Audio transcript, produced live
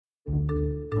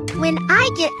When I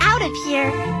get out of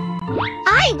here,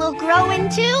 I will grow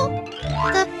into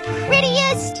the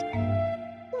prettiest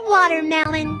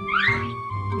watermelon.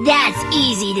 That's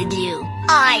easy to do.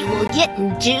 I will get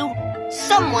into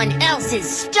someone else's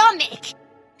stomach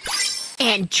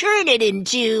and turn it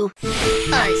into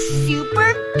a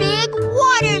super big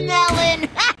watermelon.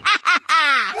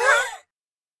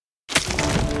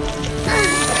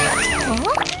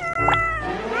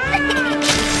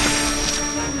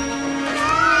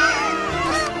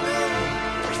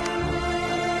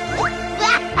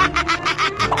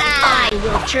 I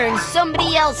will turn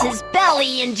somebody else's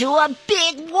belly into a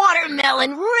big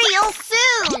watermelon real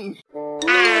soon.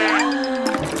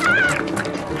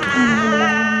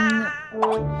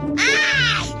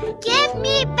 Give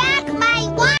me back my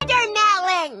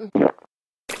watermelon!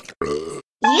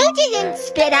 You didn't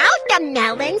spit out the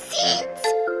melon seeds.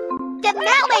 The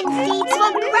melon seeds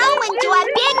will grow into a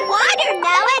big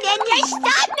watermelon in your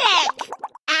stomach.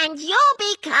 And you'll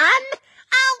become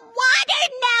a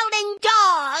watermelon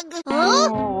dog. Huh?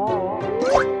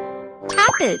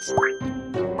 Tap it.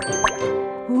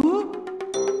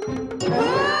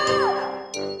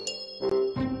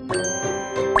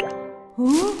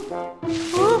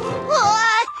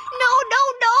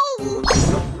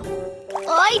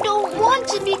 I don't want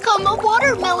to become a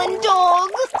watermelon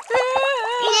dog.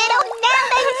 Little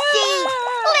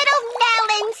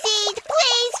melon seed,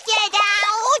 please get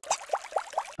out.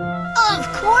 Of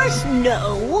course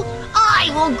no. I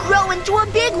will grow into a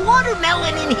big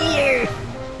watermelon in here.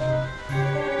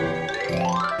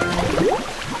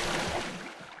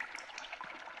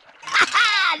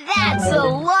 That's a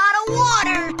lot of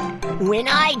water. When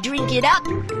I drink it up,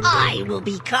 I will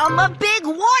become a big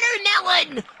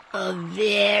watermelon. A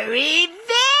very,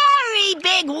 very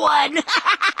big one.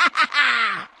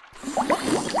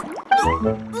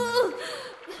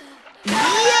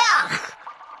 Yuck!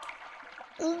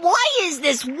 Why is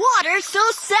this water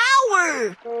so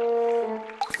sour?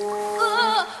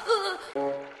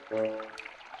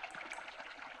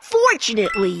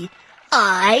 Fortunately,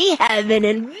 I have an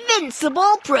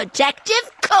invincible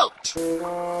protective coat.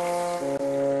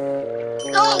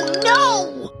 Oh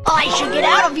no! I should get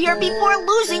out of here before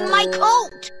losing my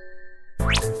coat.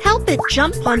 Help it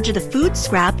jump onto the food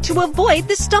scrap to avoid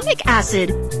the stomach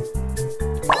acid.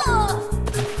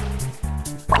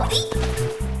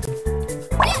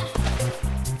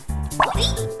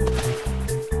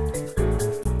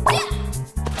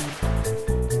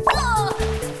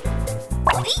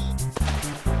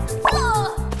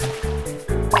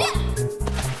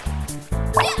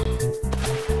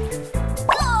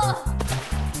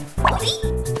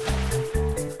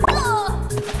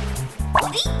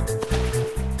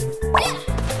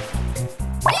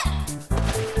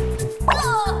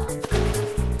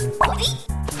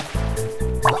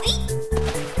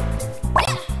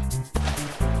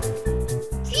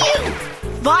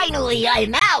 Finally,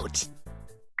 I'm out!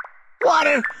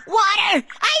 Water! Water!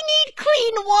 I need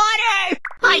clean water!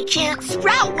 I can't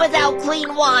sprout without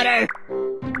clean water!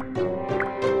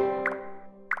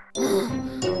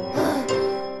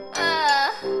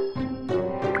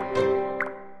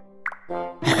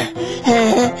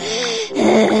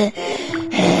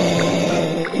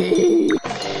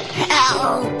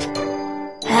 Help!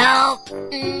 Help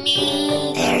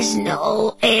me! There's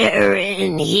no air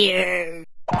in here.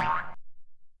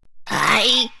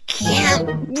 I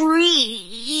can't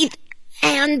breathe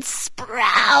and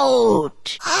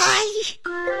sprout. I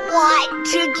want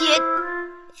to get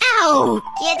out.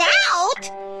 Get out?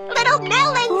 Little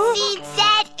melon seed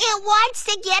said it wants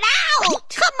to get out.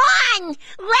 Come on,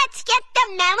 let's get the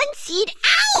melon seed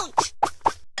out.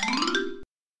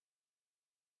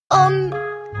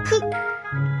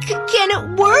 Can it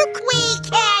work? We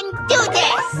can do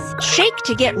this. Shake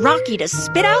to get Rocky to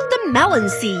spit out the melon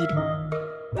seed.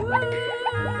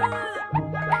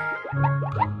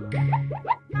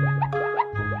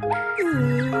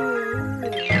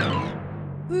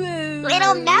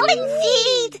 Little melon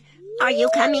seed, are you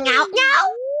coming out now?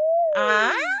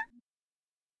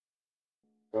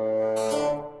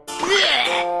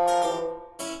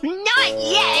 Not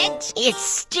yet. It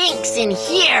stinks in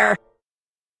here.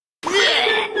 Poo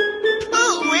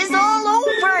is all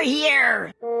over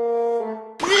here.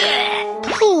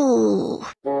 Poo.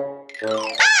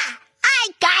 I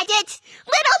got it.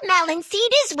 Little melon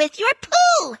seed is with your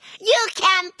poo. You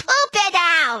can poop it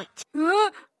out.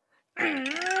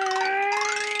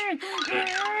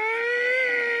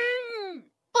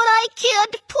 But I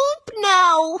can't poop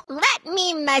now. Let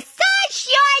me massage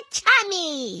your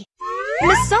tummy.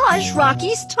 Massage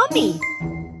Rocky's tummy.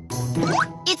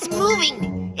 It's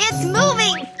moving. It's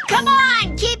moving. Come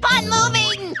on, keep on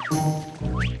moving.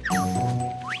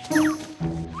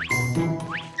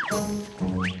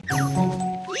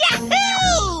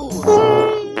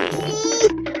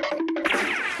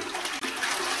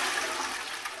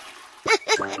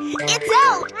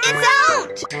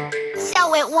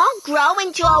 So it won't grow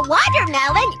into a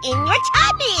watermelon in your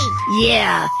tummy.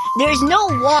 Yeah, there's no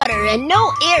water and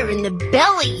no air in the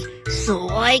belly, so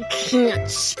I can't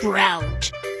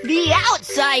sprout. The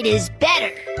outside is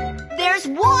better. There's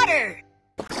water.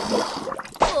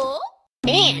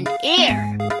 And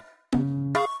air.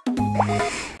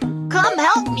 Come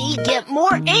help me get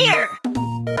more air.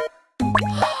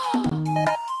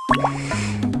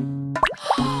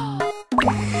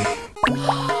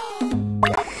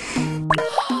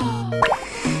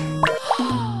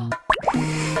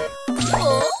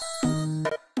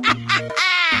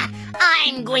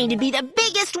 I'm going to be the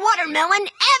biggest watermelon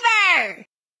ever!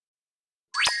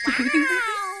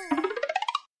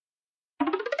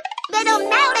 Little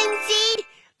melon seed,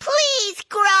 please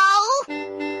grow.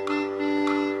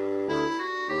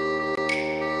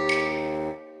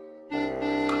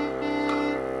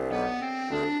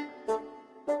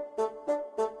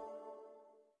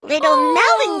 Little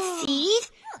melon seed,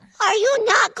 are you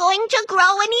not going to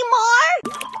grow anymore?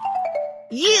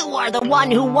 You are the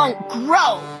one who won't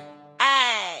grow.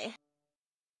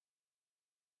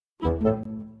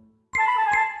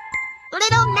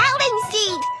 Little melon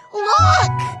seed,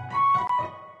 look!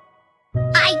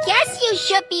 I guess you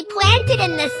should be planted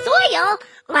in the soil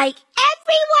like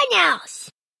everyone else.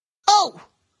 Oh,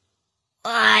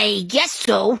 I guess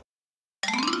so.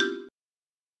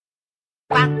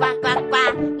 Quack, quack, quack,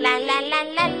 quack, la, la, la,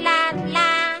 la, la,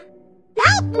 la.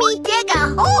 Help me dig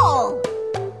a hole.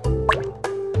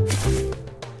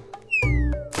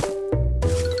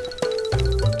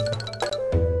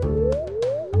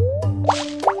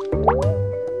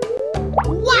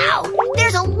 Wow,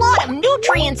 there's a lot of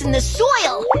nutrients in the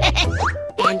soil.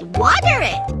 And water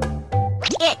it.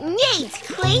 It needs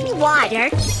clean water,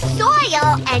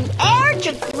 soil, and air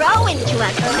to grow into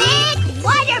a big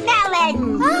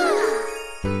watermelon.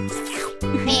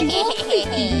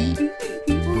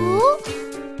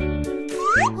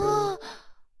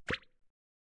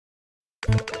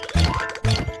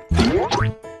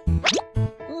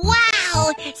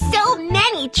 Wow, so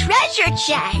many treasure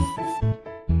chests.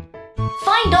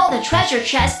 Find all the treasure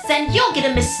chests and you'll get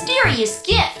a mysterious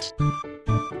gift.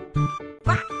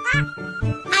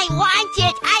 I want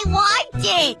it! I want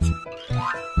it!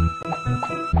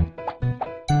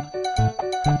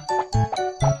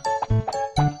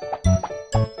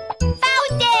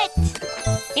 Found it!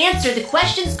 Answer the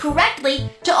questions correctly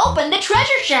to open the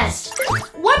treasure chest.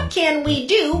 What can we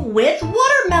do with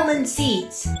watermelon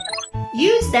seeds?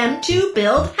 Use them to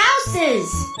build houses.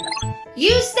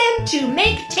 Use them to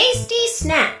make tasty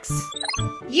snacks.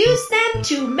 Use them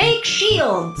to make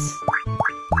shields.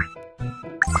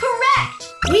 Correct!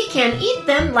 We can eat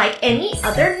them like any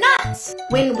other nuts.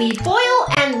 When we boil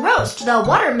and roast the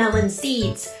watermelon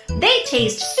seeds, they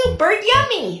taste super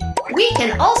yummy. We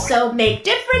can also make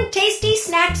different tasty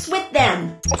snacks with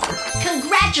them.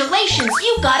 Congratulations,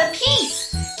 you got a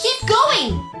piece! Keep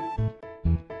going!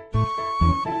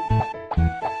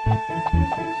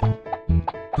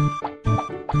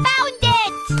 Found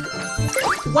it!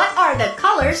 What are the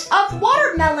colors of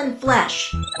watermelon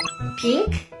flesh?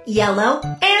 Pink, yellow,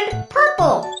 and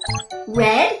purple.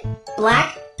 Red,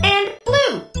 black, and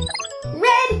blue.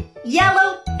 Red,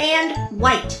 yellow, and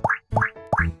white.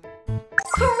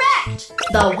 Correct!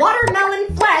 The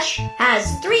watermelon flesh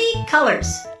has 3 colors.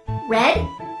 Red,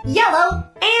 yellow,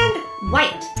 and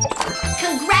white.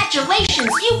 Congratulations,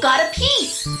 you got a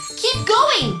piece! Keep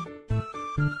going!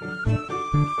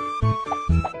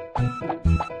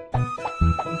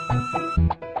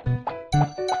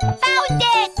 Found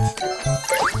it!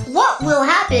 What will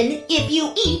happen if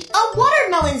you eat a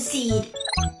watermelon seed?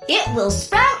 It will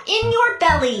sprout in your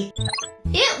belly.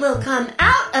 It will come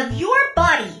out of your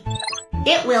body.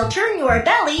 It will turn your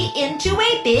belly into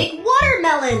a big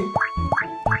watermelon.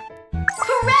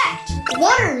 Correct!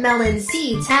 Watermelon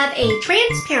seeds have a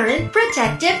transparent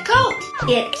protective coat.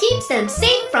 It keeps them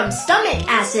safe from stomach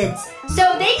acids,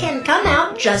 so they can come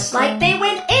out just like they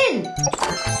went in.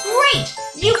 Great!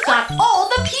 You've got all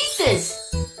the pieces!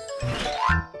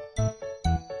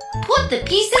 Put the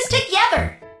pieces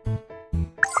together.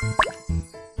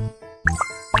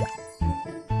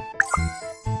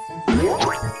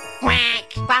 Quack,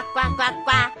 quack, quack, quack,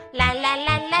 quack, la, la,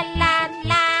 la, la, la,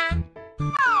 la.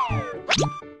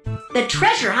 The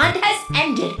treasure hunt has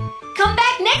ended. Come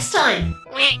back next time.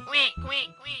 Quack, quack, quack,